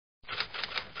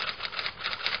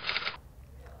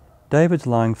David's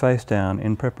lying face down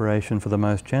in preparation for the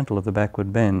most gentle of the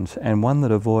backward bends, and one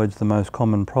that avoids the most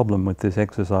common problem with this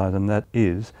exercise, and that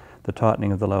is the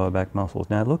tightening of the lower back muscles.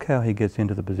 Now look how he gets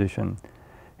into the position.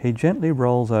 He gently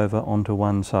rolls over onto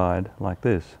one side like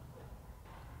this,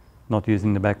 not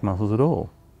using the back muscles at all.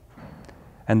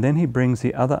 And then he brings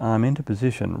the other arm into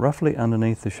position, roughly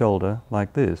underneath the shoulder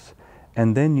like this,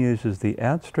 and then uses the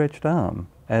outstretched arm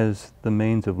as the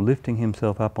means of lifting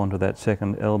himself up onto that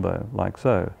second elbow, like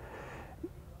so.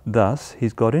 Thus,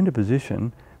 he's got into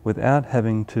position without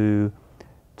having to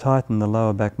tighten the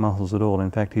lower back muscles at all. In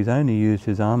fact, he's only used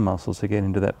his arm muscles to get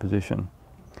into that position.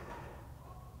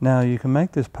 Now, you can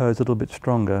make this pose a little bit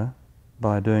stronger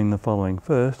by doing the following.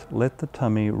 First, let the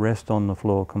tummy rest on the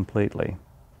floor completely.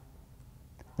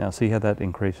 Now, see how that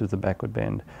increases the backward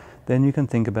bend. Then you can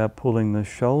think about pulling the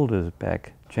shoulders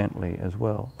back gently as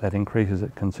well. That increases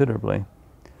it considerably.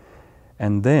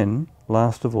 And then,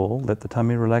 last of all, let the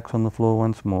tummy relax on the floor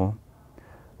once more.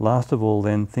 Last of all,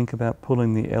 then, think about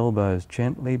pulling the elbows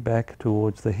gently back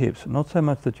towards the hips. Not so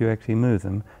much that you actually move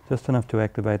them, just enough to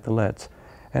activate the lats.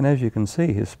 And as you can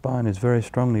see, his spine is very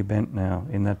strongly bent now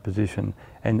in that position,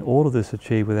 and all of this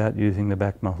achieved without using the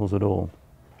back muscles at all.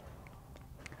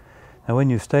 Now,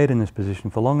 when you've stayed in this position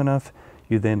for long enough,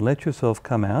 you then let yourself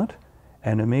come out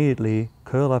and immediately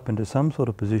curl up into some sort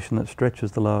of position that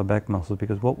stretches the lower back muscles,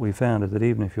 because what we found is that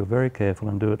even if you're very careful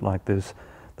and do it like this,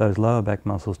 those lower back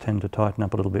muscles tend to tighten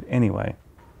up a little bit anyway.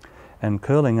 And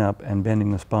curling up and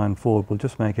bending the spine forward will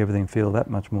just make everything feel that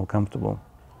much more comfortable.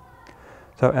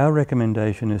 So our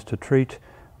recommendation is to treat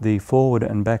the forward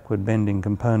and backward bending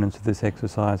components of this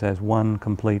exercise as one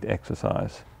complete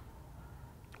exercise.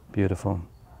 Beautiful.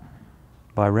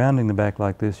 By rounding the back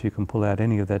like this, you can pull out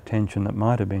any of that tension that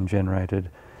might have been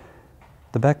generated.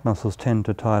 The back muscles tend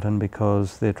to tighten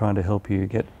because they're trying to help you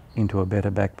get into a better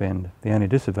back bend. The only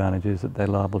disadvantage is that they're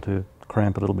liable to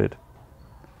cramp a little bit,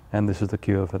 and this is the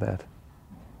cure for that.